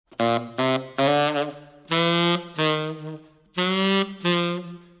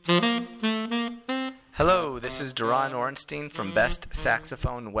Hello, this is Duran Ornstein from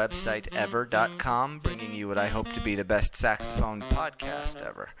BestSaxophoneWebsiteEver.com, bringing you what I hope to be the best saxophone podcast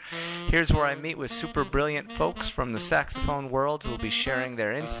ever. Here's where I meet with super brilliant folks from the saxophone world who will be sharing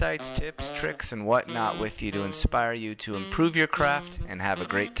their insights, tips, tricks, and whatnot with you to inspire you to improve your craft and have a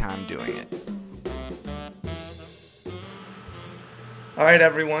great time doing it. All right,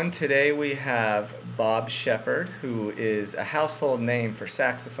 everyone. Today we have Bob Shepherd, who is a household name for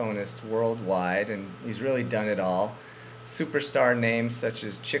saxophonists worldwide, and he's really done it all. Superstar names such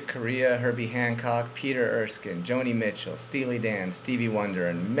as Chick Corea, Herbie Hancock, Peter Erskine, Joni Mitchell, Steely Dan, Stevie Wonder,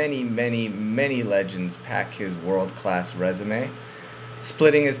 and many, many, many legends pack his world-class resume.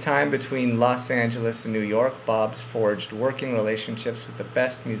 Splitting his time between Los Angeles and New York, Bob's forged working relationships with the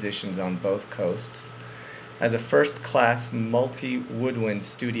best musicians on both coasts. As a first-class multi-woodwind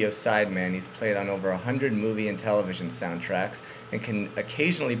studio sideman, he's played on over 100 movie and television soundtracks and can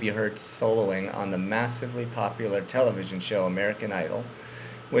occasionally be heard soloing on the massively popular television show American Idol.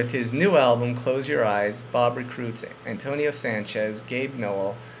 With his new album, Close Your Eyes, Bob recruits Antonio Sanchez, Gabe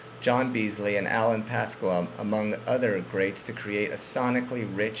Nowell, John Beasley, and Alan Pasqua, among other greats, to create a sonically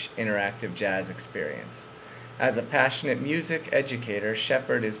rich, interactive jazz experience. As a passionate music educator,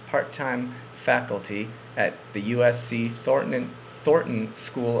 Shepherd is part-time faculty at the USC Thornton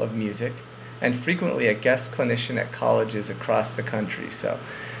School of Music and frequently a guest clinician at colleges across the country. So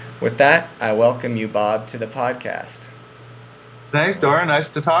with that, I welcome you, Bob, to the podcast. Thanks, Dora. Nice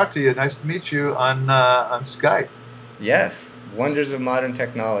to talk to you. Nice to meet you on Skype. Yes, wonders of modern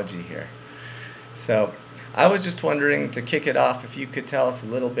technology here. So I was just wondering, to kick it off, if you could tell us a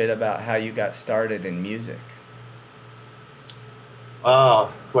little bit about how you got started in music.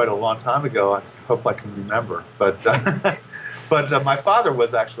 Quite a long time ago. I hope I can remember. But my father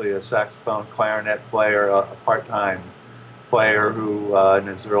was actually a saxophone clarinet player, a part-time player who in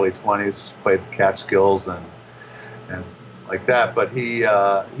his early 20s played the Catskills and like that. But he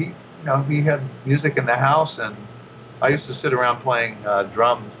had music in the house, and I used to sit around playing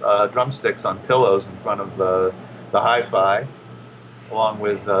drumsticks on pillows in front of the hi-fi, along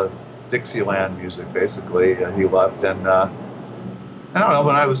with Dixieland music, basically. He loved, and I don't know,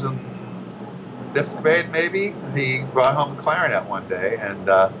 when I was in 5th grade, maybe, he brought home a clarinet one day, and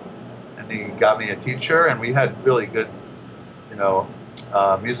he got me a teacher, and we had really good,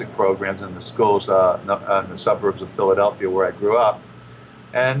 music programs in the schools in the suburbs of Philadelphia where I grew up,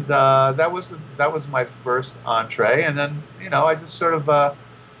 and that was my first entree. And then I just sort of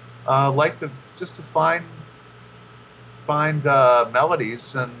liked to find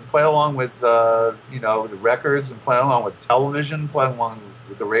melodies and play along with the records, and play along with television, play along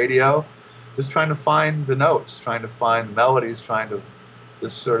with the radio, just trying to find the notes, trying to find the melodies, trying to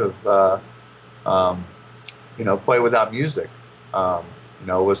just sort of play without music.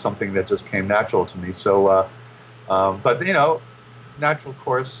 Was something that just came natural to me. So but natural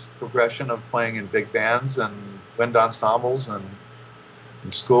course progression of playing in big bands and wind ensembles and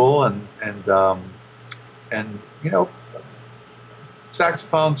in school, and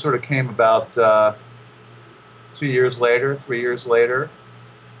saxophone sort of came about 3 years later,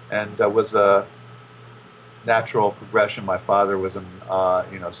 and was a natural progression. My father was in,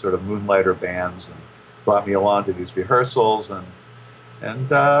 sort of moonlighter bands, and brought me along to these rehearsals, and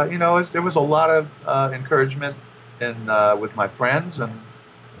there was a lot of encouragement with my friends, and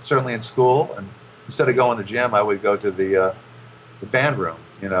certainly in school. And instead of going to the gym, I would go to the band room,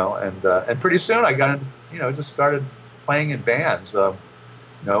 and pretty soon I got in, just started playing in bands, at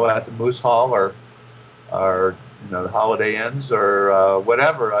the Moose Hall or the Holiday Inns or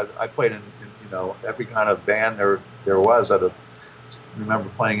whatever. I played in every kind of band there was. I remember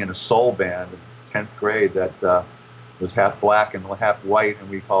playing in a soul band in 10th grade that was half black and half white, and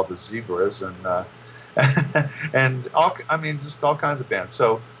we called the Zebras, and and just all kinds of bands.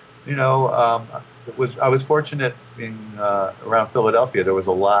 So I was fortunate being around Philadelphia. There was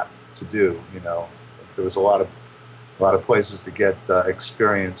a lot to do. There was a lot of places to get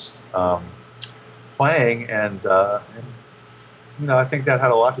experience playing, and I think that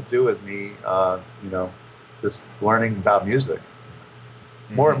had a lot to do with me, just learning about music.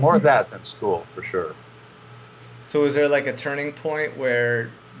 More of that than school, for sure. So was there like a turning point where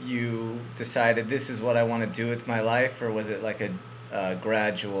you decided this is what I want to do with my life, or was it like a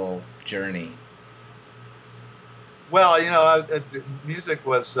gradual journey? Well, music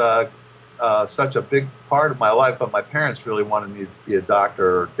was such a big part of my life, but my parents really wanted me to be a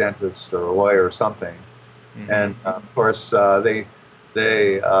doctor or dentist or a lawyer or something. Mm-hmm. And of course, they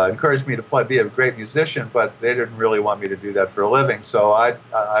they encouraged me to be a great musician, but they didn't really want me to do that for a living. So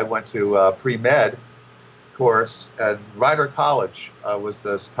I went to pre-med course at Rider College. Was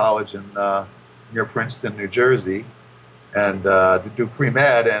this college in near Princeton, New Jersey, and to do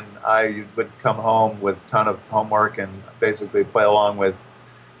pre-med. And I would come home with a ton of homework and basically play along with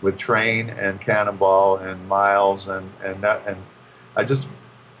Train and Cannonball and Miles and I just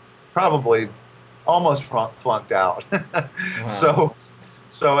probably almost flunked out. Wow. so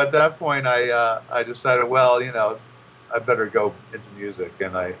so at that point I decided, well, I better go into music,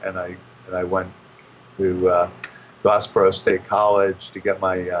 and I went to Glassboro State College to get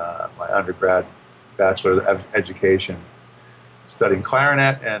my undergrad bachelor of education, studying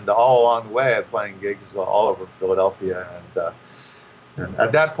clarinet, and all along the way I'm playing gigs all over Philadelphia, and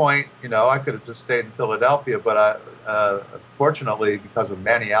at that point, I could have just stayed in Philadelphia, but fortunately, because of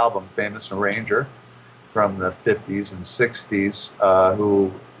Manny Albam, famous arranger from the 50s and 60s,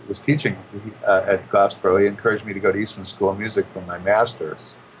 who was teaching at Glassboro, he encouraged me to go to Eastman School of Music for my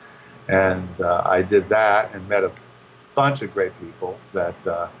master's. And I did that and met a bunch of great people that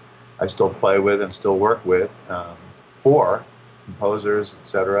I still play with and still work with, for composers,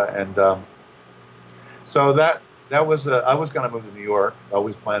 etc. And so that was I was going to move to New York. I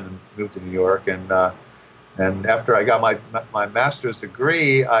always planned to move to New York, and after I got my master's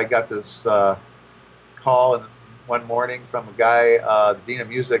degree, I got this call one morning from a guy, the dean of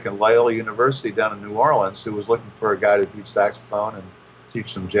music at Loyola University down in New Orleans, who was looking for a guy to teach saxophone and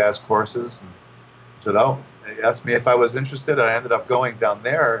teach some jazz courses. And said, oh, he asked me if I was interested. I ended up going down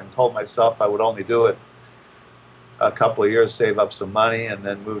there and told myself I would only do it a couple of years, save up some money, and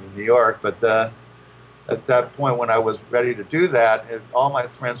then move to New York. But at that point, when I was ready to do that, all my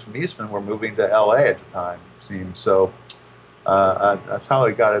friends from Eastman were moving to LA at the time, it seemed. So that's how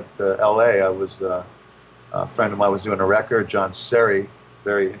I got it to LA. I was a friend of mine was doing a record, John Serry,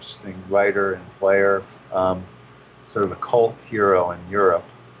 very interesting writer and player, sort of a cult hero in Europe.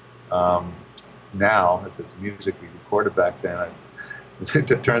 Now, the music we recorded back then,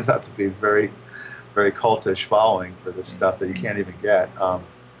 it turns out to be very, very cultish following for this stuff that you can't even get.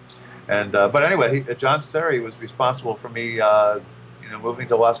 But anyway, John Serry was responsible for me, moving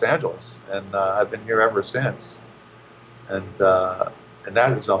to Los Angeles, and I've been here ever since. And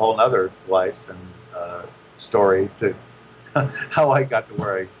that is a whole nother life and story to how I got to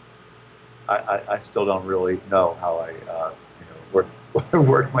where I still don't really know how I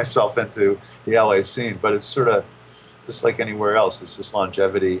worked myself into the LA scene, but it's sort of just like anywhere else. It's just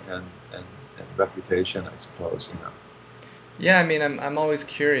longevity and reputation, I suppose. Yeah, I mean, I'm always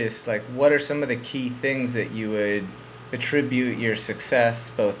curious, like, what are some of the key things that you would attribute your success,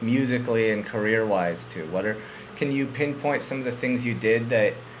 both musically and career-wise, to? Can you pinpoint some of the things you did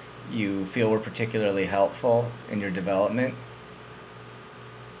that you feel were particularly helpful in your development?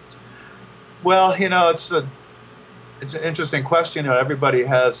 Well, it's an interesting question. Everybody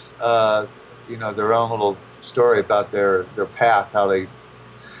has their own little story about their path,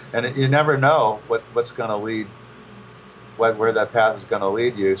 and you never know what's going to lead, where that path is going to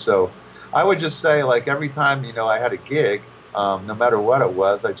lead you. So I would just say, like, every time I had a gig, no matter what it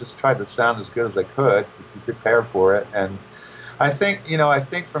was, I just tried to sound as good as I could, be prepared for it. And I think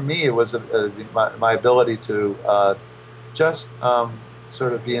for me it was my ability to just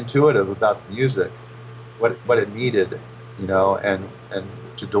sort of be intuitive about the music, what it needed, and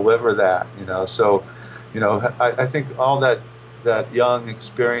to deliver that, So, I think all that young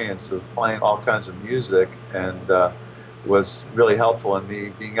experience of playing all kinds of music and was really helpful in me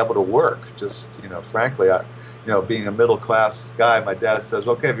being able to work. Just, frankly, being a middle class guy, my dad says,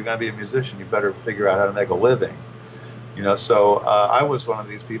 okay, if you're going to be a musician, you better figure out how to make a living. So I was one of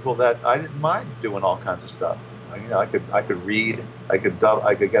these people that I didn't mind doing all kinds of stuff. I could read, I could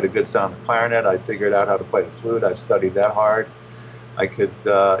get a good sound of clarinet. I figured out how to play the flute. I studied that hard. I could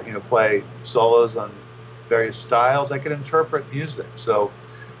play solos on various styles. I could interpret music. So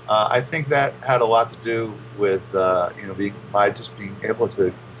I think that had a lot to do with being able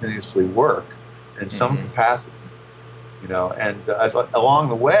to continuously work in some Mm-hmm. capacity. And along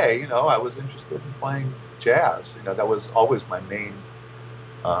the way, I was interested in playing jazz. That was always my main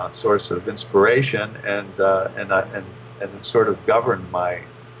source of inspiration, and it sort of governed my,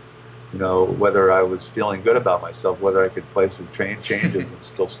 whether I was feeling good about myself, whether I could play through train changes and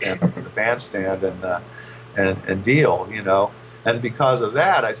still stand up in the bandstand and deal. And because of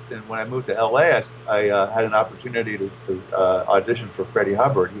that, when I moved to LA, I had an opportunity to audition for Freddie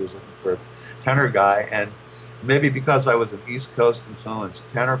Hubbard. He was looking for a tenor guy, and maybe because I was an East Coast influenced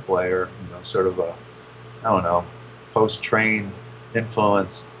tenor player, sort of a, I don't know, post-train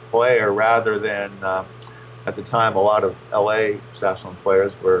influence player rather than at the time, a lot of LA saxophone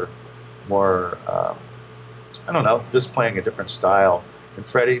players were more, I don't know, just playing a different style. And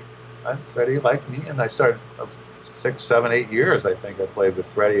Freddie liked me, and I started 6, 7, 8 years. I think I played with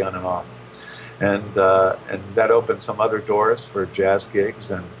Freddie on and off, and that opened some other doors for jazz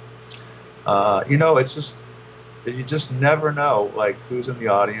gigs. And it's just you just never know like who's in the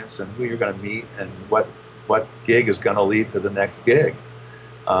audience and who you're going to meet and what gig is going to lead to the next gig.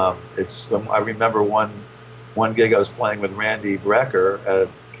 I remember one gig I was playing with Randy Brecker at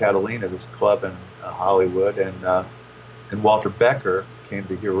Catalina, this club in Hollywood, and Walter Becker came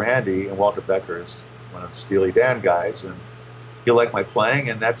to hear Randy, and Walter Becker is one of the Steely Dan guys, and he liked my playing,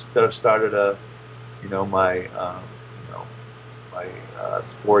 and that sort of started my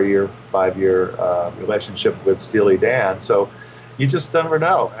 4 year, 5 year relationship with Steely Dan. So you just never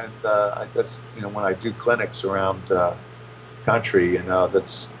know, and that's when I do clinics around country,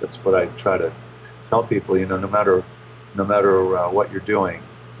 that's what I try to tell people. No matter what you're doing,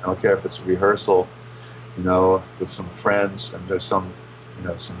 I don't care if it's a rehearsal, with some friends, and there's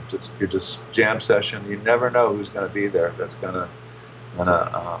you're just jam session. You never know who's going to be there. That's gonna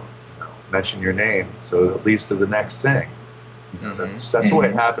mention your name, so it leads to the next thing. That's the way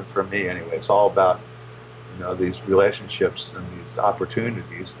it happened for me anyway. It's all about these relationships and these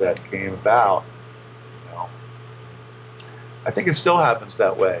opportunities that came about. You know, I think it still happens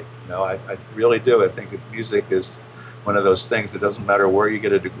that way. I really do. I think that music is one of those things that doesn't matter where you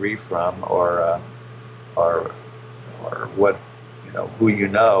get a degree from or what who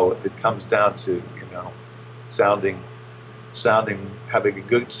It comes down to sounding having a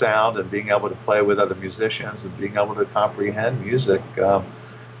good sound and being able to play with other musicians and being able to comprehend music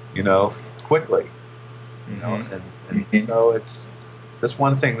quickly. And so that's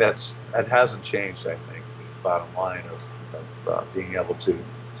one thing that hasn't changed. I think the bottom line of being able to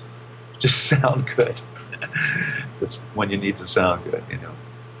just sound good. Just when you need to sound good.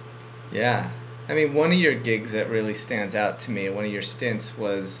 Yeah. I mean, one of your gigs that really stands out to me, one of your stints,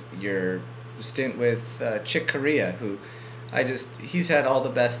 was your stint with Chick Corea, who he's had all the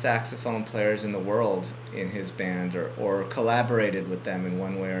best saxophone players in the world in his band, or collaborated with them in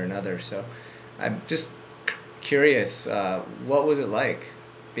one way or another. So I'm just curious, what was it like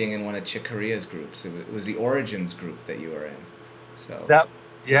being in one of Chick Corea's groups? It was the Origins group that you were in. So that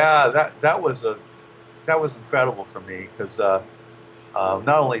was incredible for me because not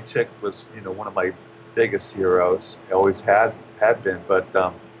only Chick was one of my biggest heroes, always had been, but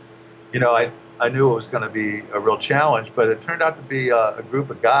I knew it was going to be a real challenge, but it turned out to be a group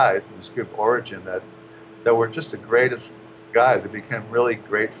of guys in this group Origin that were just the greatest guys. They became really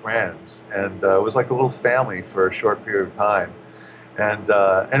great friends, and it was like a little family for a short period of time. And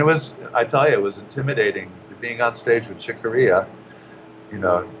it was, I tell you, it was intimidating being on stage with Chick Corea. It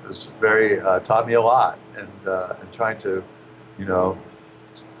was very taught me a lot, and trying to,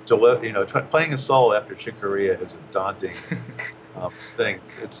 playing a solo after Chick Corea is a daunting thing.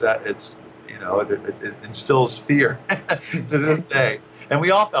 It instills fear to this day, and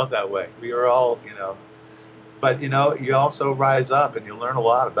we all felt that way. We were all, but you also rise up and you learn a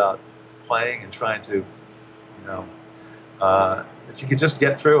lot about playing and trying to, if you could just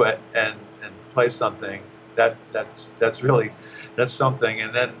get through it and play something, that's really something.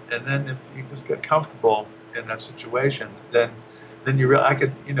 And then if you just get comfortable in that situation, then I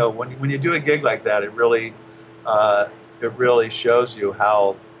could, when you do a gig like that, it really shows you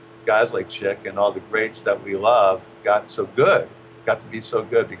how guys like Chick and all the greats that we love got to be so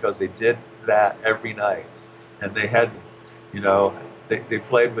good because they did that every night, and they had, they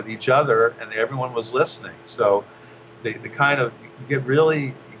played with each other, and everyone was listening. So you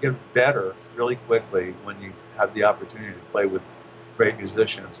get better really quickly when you have the opportunity to play with great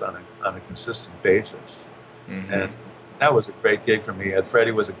musicians on a consistent basis. And that was a great gig for me.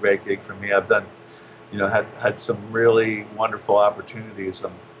 Freddie was a great gig for me. I've done, had some really wonderful opportunities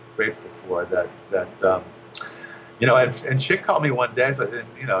I'm grateful for and Chick called me one day and said,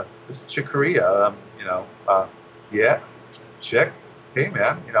 this is Chick Corea, yeah, Chick, hey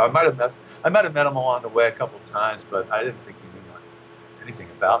man, I might have met him along the way a couple of times, but I didn't think he knew anything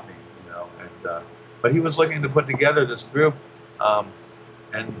about me, but he was looking to put together this group,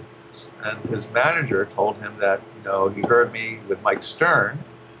 and his manager told him that he heard me with Mike Stern,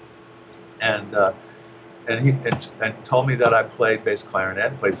 and he told me that I played bass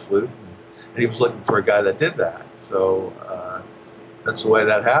clarinet, played flute, and he was looking for a guy that did that. So that's the way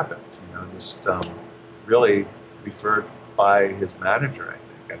that happened. Just really referred by his manager.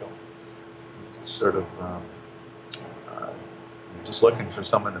 I don't. Just sort of just looking for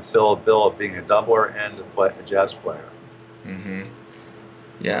someone to fill a bill of being a doubler and a jazz player.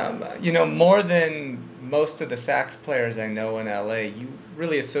 Yeah, more than most of the sax players I know in LA, you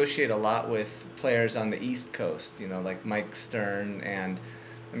really associate a lot with players on the East Coast, like Mike Stern, and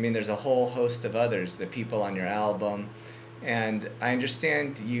I mean, there's a whole host of others, the people on your album. And I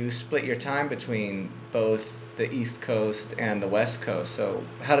understand you split your time between both the East Coast and the West Coast. So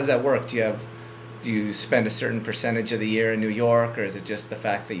how does that work? Do you spend a certain percentage of the year in New York, or is it just the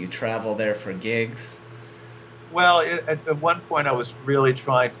fact that you travel there for gigs? Well, at one point, I was really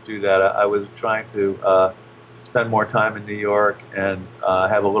trying to do that. I was trying to spend more time in New York and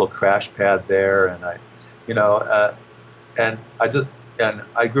have a little crash pad there, and you know, uh, and I just and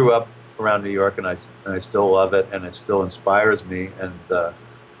I grew up around New York, and I still love it, and it still inspires me, and I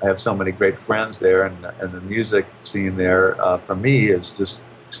have so many great friends there, and the music scene there for me is just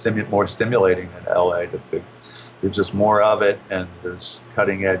more stimulating in LA. There's just more of it, and there's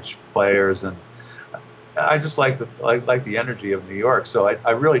cutting edge players, and I just like the energy of New York. So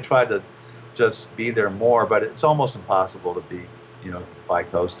I really try to just be there more, but it's almost impossible to be,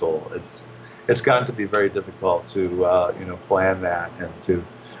 bi-coastal. It's gotten to be very difficult to plan that and to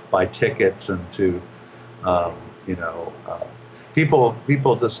buy tickets and to um, you know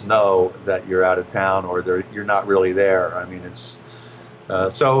people just know that you're out of town or you're not really there. I mean, it's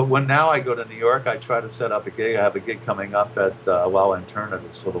so when now I go to New York, I try to set up a gig. I have a gig coming up at La Lanterna,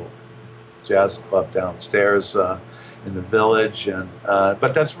 this little jazz club downstairs in the Village, and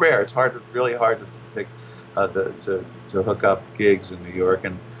but that's rare. It's really hard to pick to hook up gigs in New York.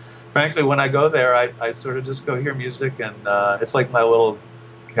 And frankly, when I go there, I sort of just go hear music, and it's like my little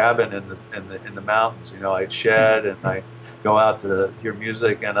cabin in the mountains. I shed and I go out to hear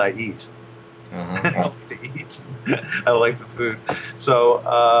music and I eat. Uh-huh. I like to eat. I like the food. So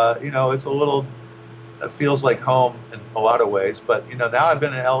it's a little it feels like home in a lot of ways. But now I've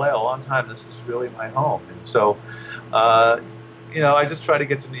been in LA a long time. This is really my home, and so uh, I just try to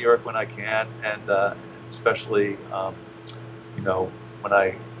get to New York when I can, and especially when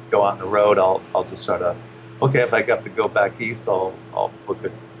I go on the road, I'll just sort of okay. If I have to go back east, I'll book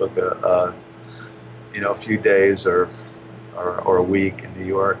a few days or a week in New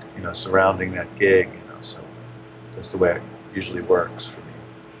York, surrounding that gig. So that's the way it usually works for me.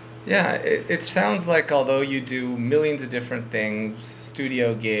 Yeah, it sounds like although you do millions of different things,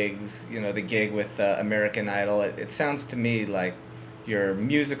 studio gigs, the gig with American Idol, it sounds to me like your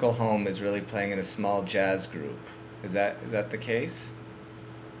musical home is really playing in a small jazz group. Is that the case?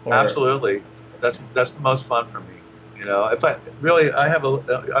 Or Absolutely. That's the most fun for me. If I really,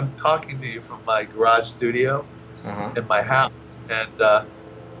 I'm talking to you from my garage studio uh-huh. in my house,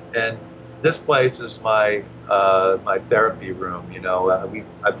 and this place is my therapy room.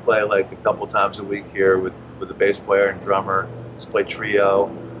 I play like a couple times a week here with a bass player and drummer. Just play trio,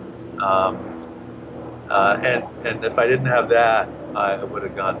 um, and if I didn't have that, I would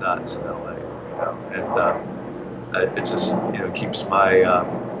have gone nuts in LA. And it just keeps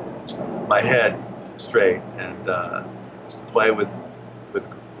my head straight, and just to play with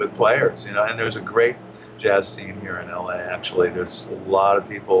with players. And there's a great jazz scene here in LA. Actually, there's a lot of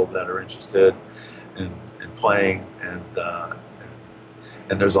people that are interested in playing, and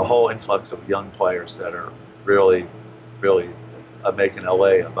there's a whole influx of young players that are really, really making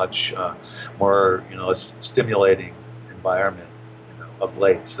LA a much more stimulating environment of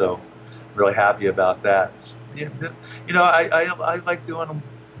late. So, really happy about that. I like doing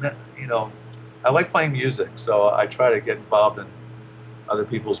you know I like playing music, so I try to get involved in other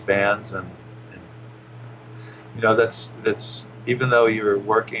people's bands, and that's even though you're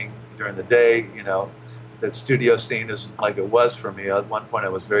working during the day, that studio scene isn't like it was for me. At one point, I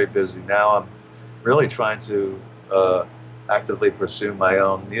was very busy. Now I'm really trying to actively pursue my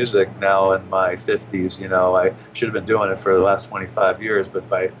own music. Now in my 50s, I should have been doing it for the last 25 years, but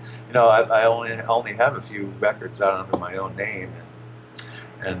I only have a few records out under my own name,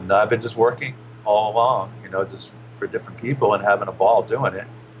 and I've been just working all along, just for different people and having a ball doing it.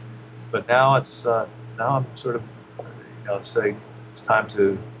 But now I'm sort of saying it's time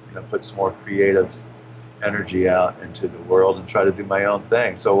to put some more creative energy out into the world and try to do my own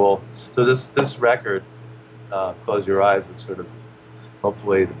thing. So this record, Close Your Eyes, is sort of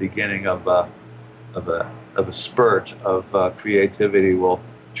hopefully the beginning of a spurt of creativity. We'll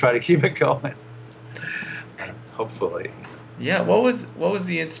try to keep it going, hopefully. Yeah, what was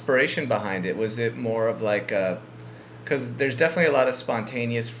the inspiration behind it? Was it more of like a, because there's definitely a lot of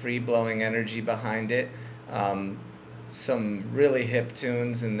spontaneous, free-blowing energy behind it. Um, some really hip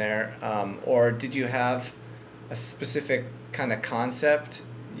tunes in there. Or did you have a specific kind of concept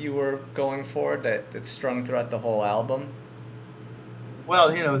you were going for that's strung throughout the whole album?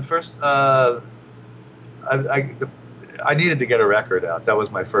 Well, first, I, I, I needed to get a record out. That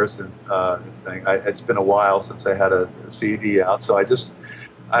was my first thing. It's been a while since I had a CD out, so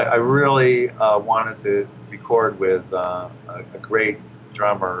I really wanted to record with a great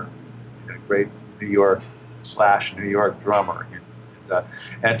drummer, a great New York / New York drummer. And,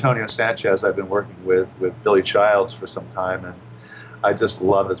 Antonio Sanchez, I've been working with Billy Childs for some time, and I just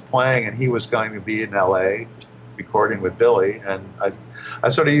love his playing. And he was going to be in LA recording with Billy, and I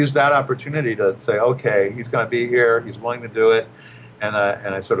sort of used that opportunity to say, okay, he's going to be here, he's willing to do it, and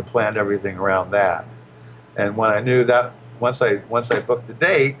I sort of planned everything around that. And when I knew that, once I booked the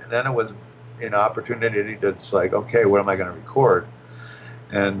date, then it was an opportunity to, it's like, okay, what am I going to record?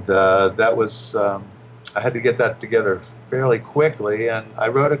 And that was I had to get that together fairly quickly, and I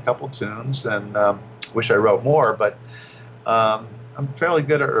wrote a couple tunes, and wish I wrote more, but I'm fairly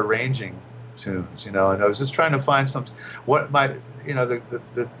good at arranging tunes, and I was just trying to find some, what my,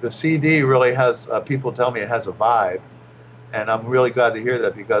 the CD really has, people tell me it has a vibe, and I'm really glad to hear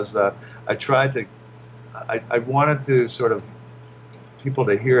that, because I tried to, I wanted to sort of people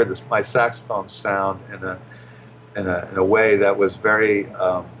to hear my saxophone sound in a way that was very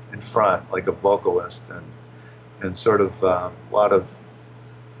in front, like a vocalist, and sort of a lot of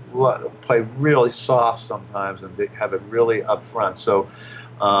play really soft sometimes, and have it really up front. So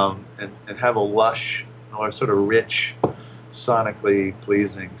and have a lush or sort of rich, sonically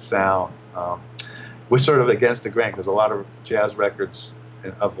pleasing sound. We're sort of against the grain, because a lot of jazz records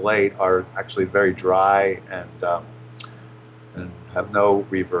of late are actually very dry and have no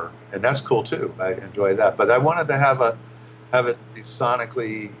reverb, and that's cool too. I enjoy that, but I wanted to have it be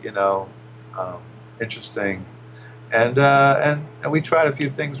sonically, interesting, and we tried a few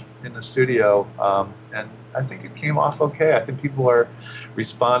things in the studio, and I think it came off okay. I think people are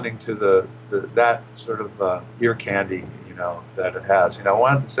responding to that sort of ear candy, that it has. I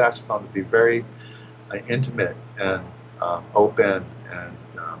wanted the saxophone to be very intimate and open,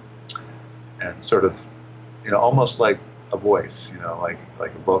 and sort of, almost like a voice, like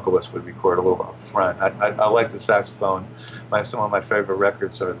a vocalist would record a little up front. I like the saxophone. Some of my favorite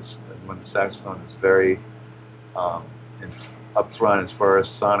records are when the saxophone is very up front as far as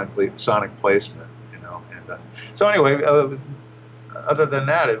sonic placement, And so anyway, other than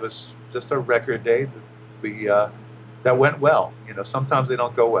that, it was just a record day that went well. Sometimes they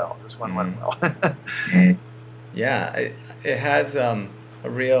don't go well. This one went well. Yeah, it has a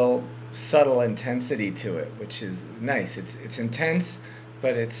real subtle intensity to it, which is nice. It's intense,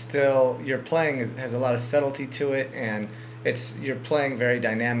 but it's still, your playing has a lot of subtlety to it, and you're playing very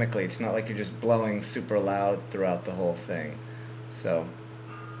dynamically. It's not like you're just blowing super loud throughout the whole thing. So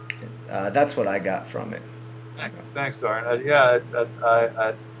that's what I got from it. Thanks, Darren. Yeah,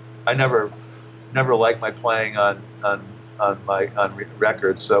 I never like my playing on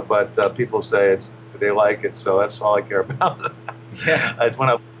records. So, but people say they like it, so that's all I care about.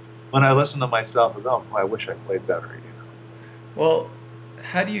 Yeah. When I listen to myself, I go, oh, I wish I played better. Well,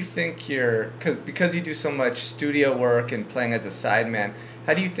 how do you think because you do so much studio work and playing as a sideman,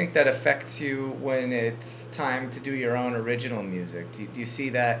 how do you think that affects you when it's time to do your own original music? Do you see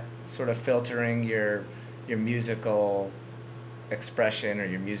that sort of filtering your musical expression or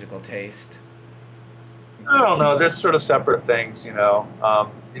your musical taste? I don't know. They're sort of separate things,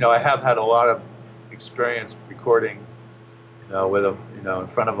 I have had a lot of experience recording, with in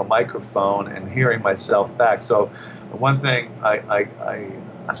front of a microphone and hearing myself back. So one thing I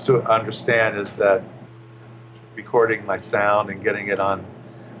sort of understand is that recording my sound and getting it on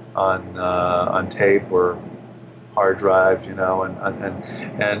tape or hard drive,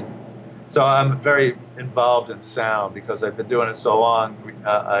 and so I'm very involved in sound because I've been doing it so long.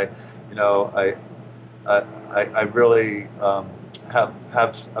 I really have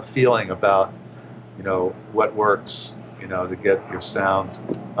a feeling about what works, to get your sound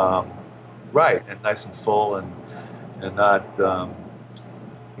right and nice and full and not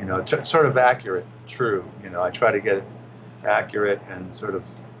sort of accurate, true. I try to get it accurate and sort of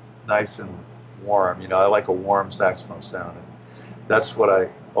nice and warm. I like a warm saxophone sound, and that's what I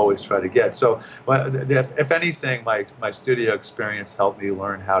always try to get. So, if anything, my studio experience helped me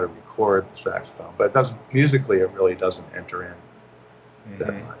learn how to record the saxophone. But musically, it really doesn't enter in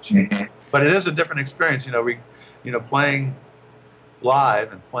that much. But it is a different experience. Playing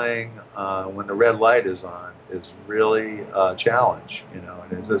live and playing when the red light is on is really a challenge. And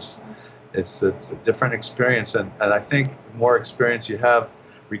it's a different experience, and I think the more experience you have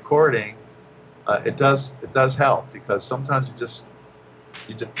recording, it does help, because sometimes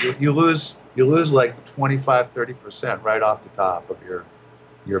you lose like 25-30% right off the top of your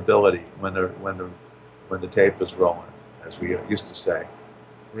ability when the tape is rolling, as we used to say.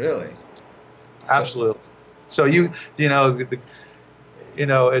 Really? Absolutely. So you know,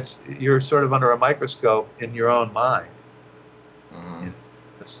 it's you're sort of under a microscope in your own mind. Uh-huh. You know,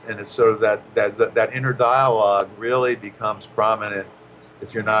 and it's sort of that inner dialogue really becomes prominent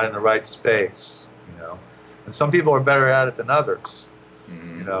if you're not in the right space. And some people are better at it than others.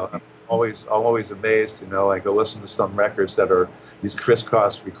 Mm-hmm. I'm always amazed. I go listen to some records that are these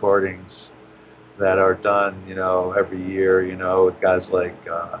crisscross recordings that are done, every year, with guys like,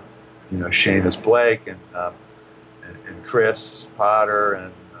 Seamus Blake and Chris Potter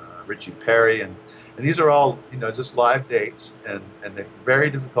and Richie Perry, and these are all, just live dates and they're very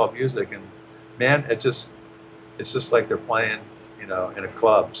difficult music. And man, it's just like they're playing, in a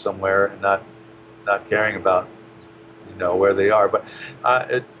club somewhere and not caring about, where they are. But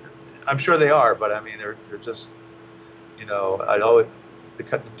I'm sure they are, but I mean, they're just, I'd always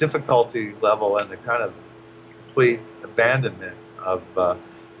the difficulty level and the kind of complete abandonment of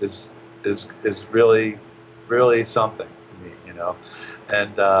is really something to me.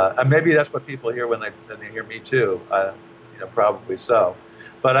 And maybe that's what people hear when they hear me too. Probably so.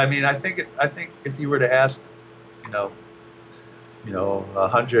 But I mean, I think if you were to ask, you know,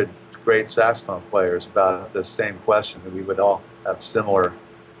 100 great saxophone players about the same question, that we would all have similar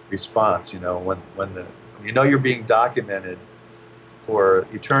response. When you're being documented for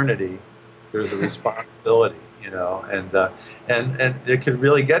eternity, there's a responsibility, and it can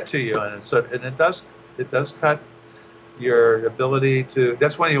really get to you, and it does cut your ability to.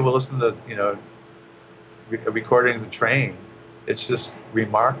 That's when you will listen to recordings of Train. It's just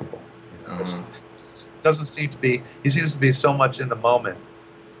remarkable. Uh-huh. It doesn't seem to be. He seems to be so much in the moment,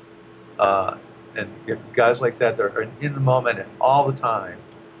 uh, and guys like that are in the moment and all the time.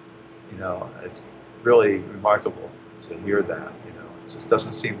 It's really remarkable to hear that. It just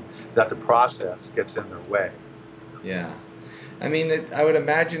doesn't seem that the process gets in their way. Yeah. I mean, I would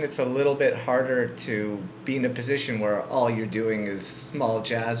imagine it's a little bit harder to be in a position where all you're doing is small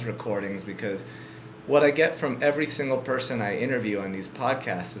jazz recordings, because what I get from every single person I interview on these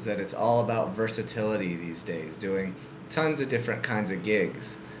podcasts is that it's all about versatility these days, doing tons of different kinds of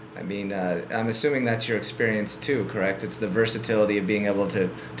gigs. I mean, I'm assuming that's your experience too, correct? It's the versatility of being able to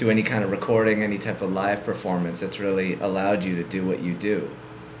do any kind of recording, any type of live performance that's really allowed you to do what you do.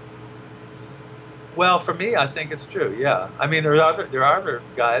 Well, for me, I think it's true. Yeah, I mean, there are other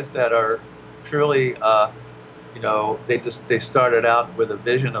guys that are truly, they started out with a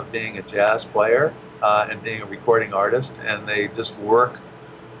vision of being a jazz player and being a recording artist, and they just work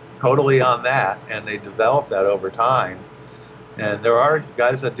totally on that, and they develop that over time. And there are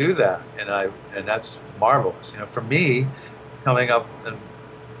guys that do that, and that's marvelous. For me, coming up and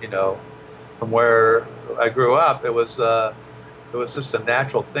you know from where I grew up, it was just a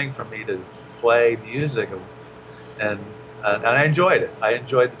natural thing for me to play music, and and I enjoyed it. I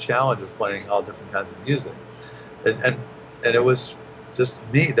enjoyed the challenge of playing all different kinds of music, and it was just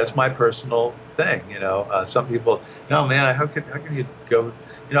me. That's my personal thing. Some people, no man, how can you go?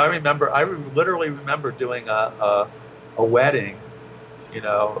 I literally remember doing a wedding.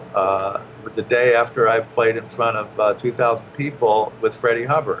 The day after I played in front of 2,000 people with Freddie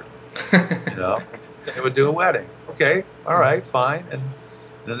Hubbard. You know, they would do a wedding. Okay, all right, fine. And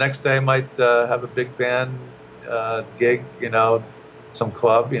the next day I might have a big band gig, some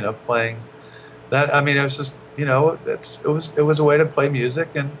club, playing that. I mean, it was just, it was a way to play music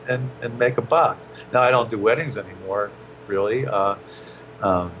and make a buck. Now I don't do weddings anymore, really.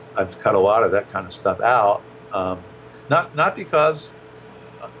 I've cut a lot of that kind of stuff out. Not because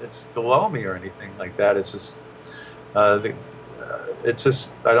it's below me or anything like that. It's just it's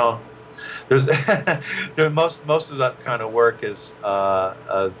just I don't. There's most of that kind of work has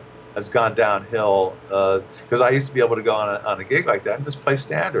gone downhill because I used to be able to go on a gig like that and just play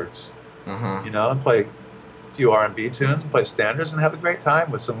standards, Uh-huh. and play a few R&B tunes and play standards and have a great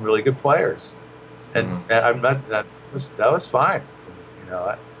time with some really good players, and, Uh-huh. and I'm not that was fine for me,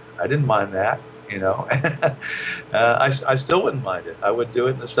 I didn't mind that, I still wouldn't mind it. I would do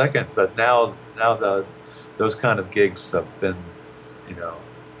it in a second, but now those kind of gigs have been, you know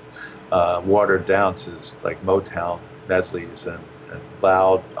watered down to like Motown medleys and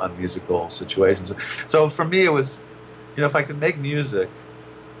loud, unmusical situations. So for me, it was, if I could make music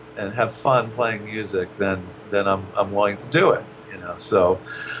and have fun playing music, then I'm willing to do it. So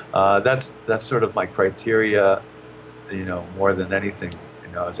that's sort of my criteria. More than anything,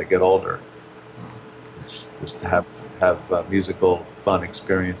 as I get older, it's just to have musical fun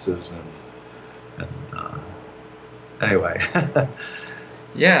experiences and anyway.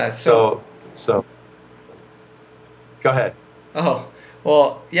 Yeah, so So go ahead. oh,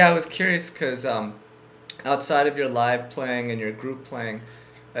 well, yeah, I was curious because outside of your live playing and your group playing,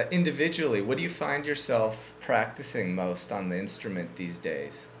 Individually, what do you find yourself practicing most on the instrument these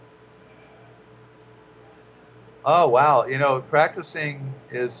days? Oh wow, practicing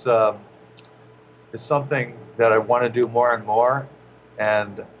is something that I want to do more and more,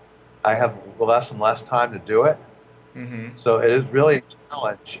 and I have less and less time to do it. Mm-hmm. So it is really a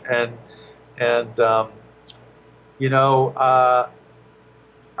challenge, and you know, uh,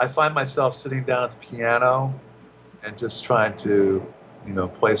 I find myself sitting down at the piano and just trying to,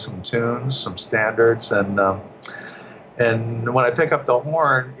 play some tunes, some standards, and when I pick up the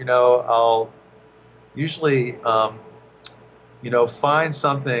horn, I'll usually, find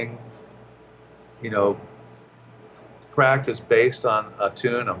something, you know, practice based on a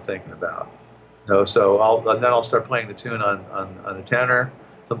tune I'm thinking about. So and then I'll start playing the tune on a tenor,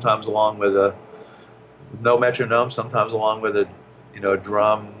 sometimes along with a no metronome, sometimes along with a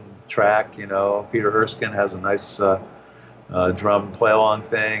drum track. Peter Erskine has a nice drum play along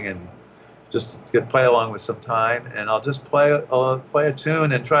thing, and just get play along with some time, and I'll just play a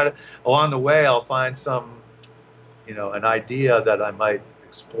tune and try to along the way I'll find some an idea that I might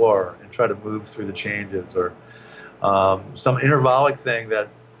explore and try to move through the changes, or some intervallic thing that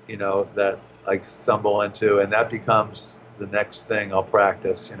I stumble into, and that becomes the next thing I'll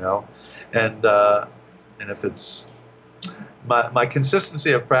practice. And if it's my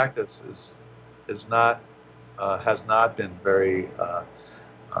consistency of practice is not has not been very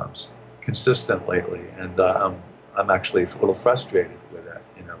um, consistent lately, and I'm actually a little frustrated with that,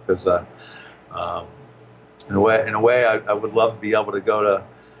 because um, in a way, I would love to be able to go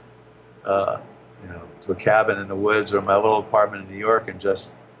to a cabin in the woods or my little apartment in New York and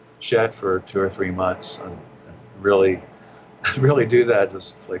just shed for 2 or 3 months, and really, really do that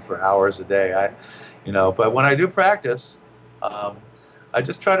just like for hours a day. But when I do practice, um, I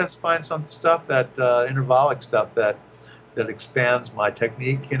just try to find some stuff intervallic stuff that expands my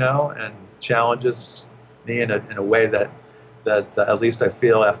technique, and challenges me in a way that at least I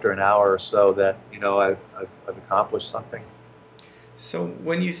feel after an hour or so that I've accomplished something. So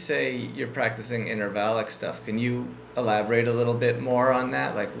when you say you're practicing intervallic stuff, can you elaborate a little bit more on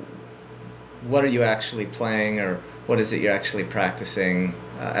that? Like, what are you actually playing, or what is it you're actually practicing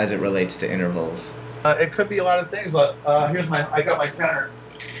as it relates to intervals? It could be a lot of things. Here's I got my tenor.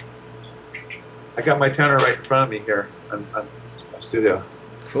 I got my tenor right in front of me here. I'm in my studio.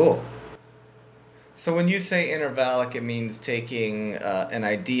 Cool. So when you say intervallic, it means taking an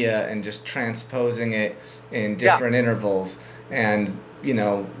idea and just transposing it in Yeah. different intervals, and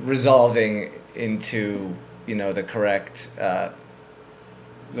resolving into the correct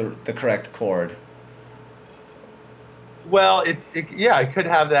the correct chord. Well, yeah, it could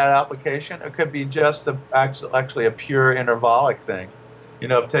have that application. It could be just actually a pure intervallic thing.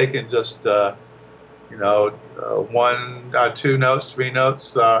 I've taken just one, two notes, three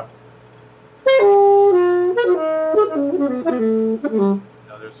notes. There's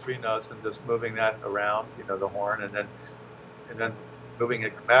three notes, and just moving that around, the horn, and then moving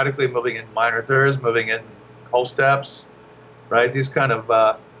it chromatically, moving it in minor thirds, moving it in whole steps, right? These kind of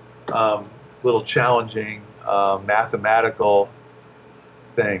little challenging mathematical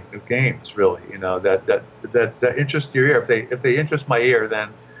games, really, that interest your ear. If they interest my ear, then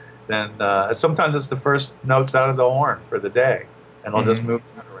sometimes it's the first notes out of the horn for the day, and I'll just Mm-hmm. move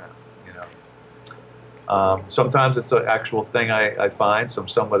that around. Sometimes it's an actual thing I find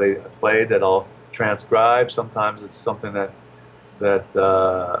somebody played that I'll transcribe. Sometimes it's something that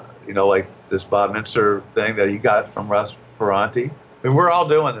like this Bob Minster thing that he got from Russ Ferranti. I mean, we're all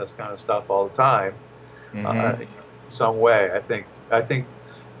doing this kind of stuff all the time, Mm-hmm. in some way. I think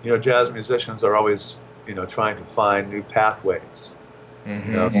jazz musicians are always trying to find new pathways.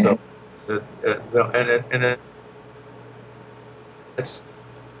 Mm-hmm. So it's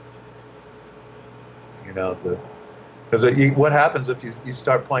because what happens if you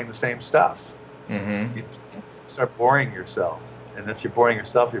start playing the same stuff? Mm-hmm. You start boring yourself, and if you're boring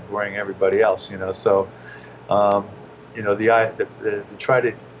yourself, you're boring everybody else. So um, to try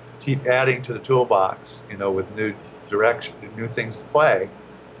to keep adding to the toolbox, with new direction, new things to play.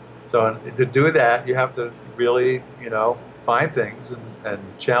 So to do that, you have to really, find things and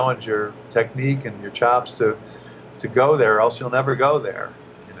challenge your technique and your chops to go there, or else you'll never go there.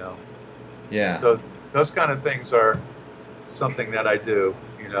 You know. Yeah. So those kind of things are something that I do.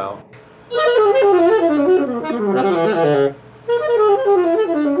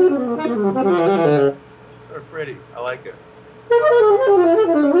 Sort of pretty. I like it.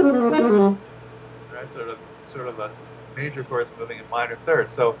 Right, sort of a major chord moving in minor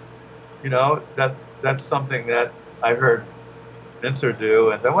third. So, that's something that I heard Mincer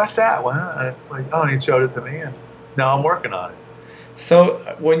do, and then what's that? Well, and it's like, oh, and he showed it to me, and now I'm working on it. So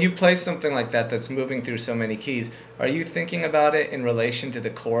when you play something like that that's moving through so many keys, are you thinking about it in relation to the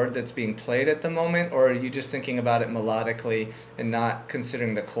chord that's being played at the moment, or are you just thinking about it melodically and not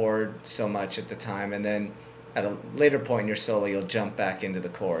considering the chord so much at the time, and then at a later point in your solo you'll jump back into the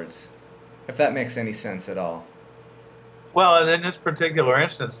chords? If that makes any sense at all. Well, and in this particular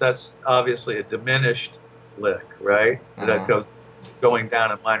instance, that's obviously a diminished lick, right? That Uh-huh. goes going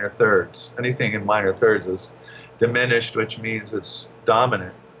down in minor thirds. Anything in minor thirds is diminished, which means it's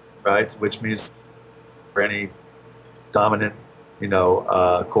dominant, right? Which means for any dominant,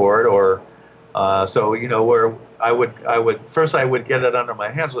 chord or so where I would first I would get it under my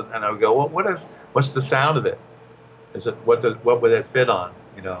hands and I would go, well, what's the sound of it? Is it what would it fit on?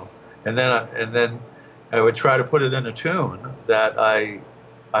 And then I would try to put it in a tune that I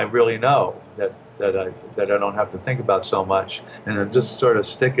really know that I don't have to think about so much, and then just sort of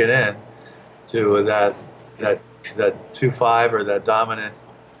stick it in to that that 2/5 or that dominant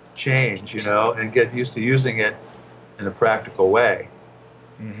change, and get used to using it in a practical way.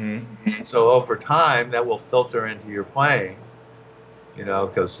 Mm-hmm. So over time, that will filter into your playing,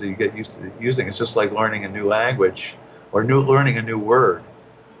 because you get used to using. It's just like learning a new language or learning a new word,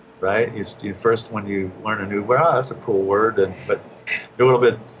 right? You first when you learn a new word, oh, that's a cool word, but you're a little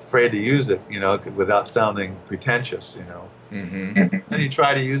bit afraid to use it, without sounding pretentious, Mm-hmm. Then you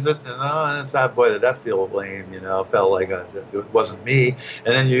try to use it, and oh, it's not, boy, did that feel lame, felt like it wasn't me.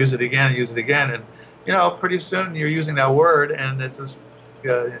 And then you use it again, and pretty soon you're using that word, and it just,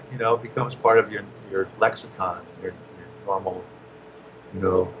 becomes part of your lexicon, your normal,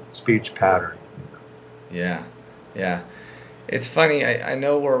 speech pattern. Yeah. Yeah. It's funny, I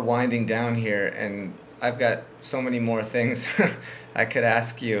know we're winding down here, and I've got so many more things I could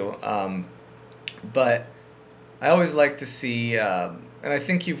ask you. But I always like to see, and I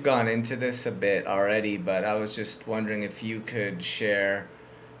think you've gone into this a bit already, but I was just wondering if you could share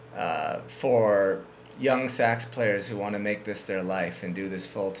for young sax players who want to make this their life and do this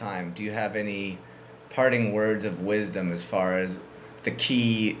full time. Do you have any parting words of wisdom as far as the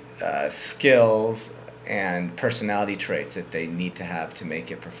key skills and personality traits that they need to have to make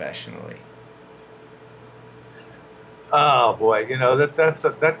it professionally? Oh boy,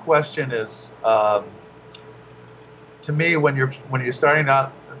 that question is, to me, when you're starting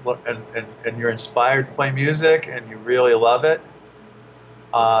out and you're inspired to play music and you really love it,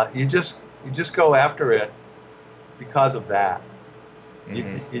 you just go after it because of that. You,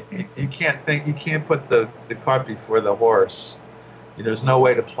 Mm-hmm. you can't put the cart before the horse. There's no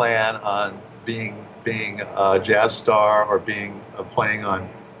way to plan on being a jazz star or being playing on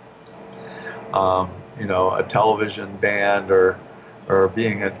a television band or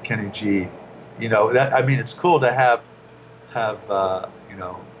being a Kenny G. That, I mean, it's cool to have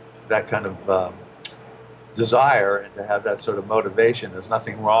that kind of desire and to have that sort of motivation. There's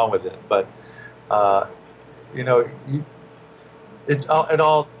nothing wrong with it, but uh, you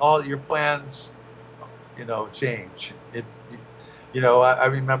all your plans change. I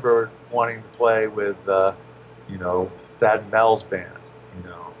remember wanting to play with Thad Mel's band.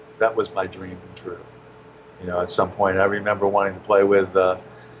 That was my dream come true. At some point, I remember wanting to play with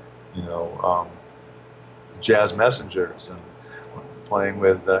you know um, the Jazz Messengers and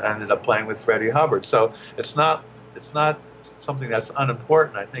ended up playing with Freddie Hubbard. So it's not something that's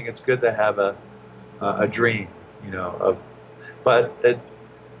unimportant. I think it's good to have a dream, of but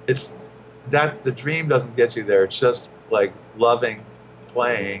it's that the dream doesn't get you there. It's just like loving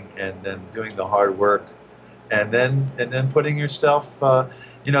playing and then doing the hard work and then putting yourself.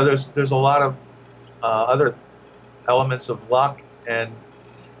 There's a lot of other elements of luck and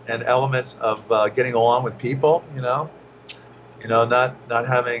elements of getting along with people. Not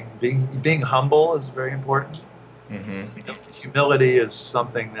having being humble is very important. Mm-hmm. Humility is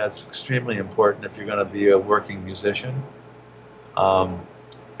something that's extremely important if you're going to be a working musician. Um,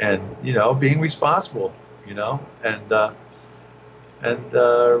 and being responsible, and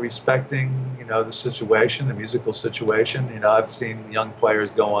respecting the situation, the musical situation. I've seen young players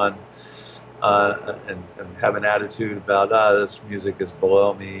go on and have an attitude about this music is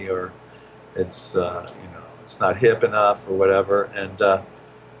below me, or it's not hip enough or whatever, and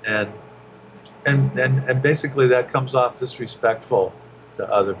and basically that comes off disrespectful to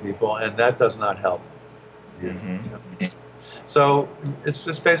other people, and that does not help you. Mm-hmm. So it's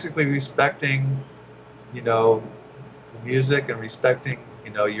just basically respecting, the music and respecting,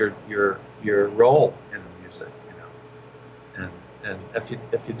 your role in the music, and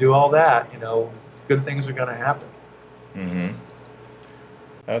if you do all that, good things are going to happen. Mm-hmm.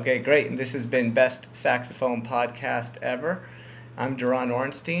 Okay, great. And this has been Best Saxophone Podcast Ever. I'm Duran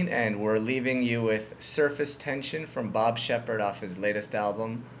Ornstein, and we're leaving you with Surface Tension from Bob Shepherd off his latest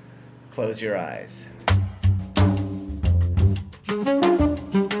album, Close Your Eyes.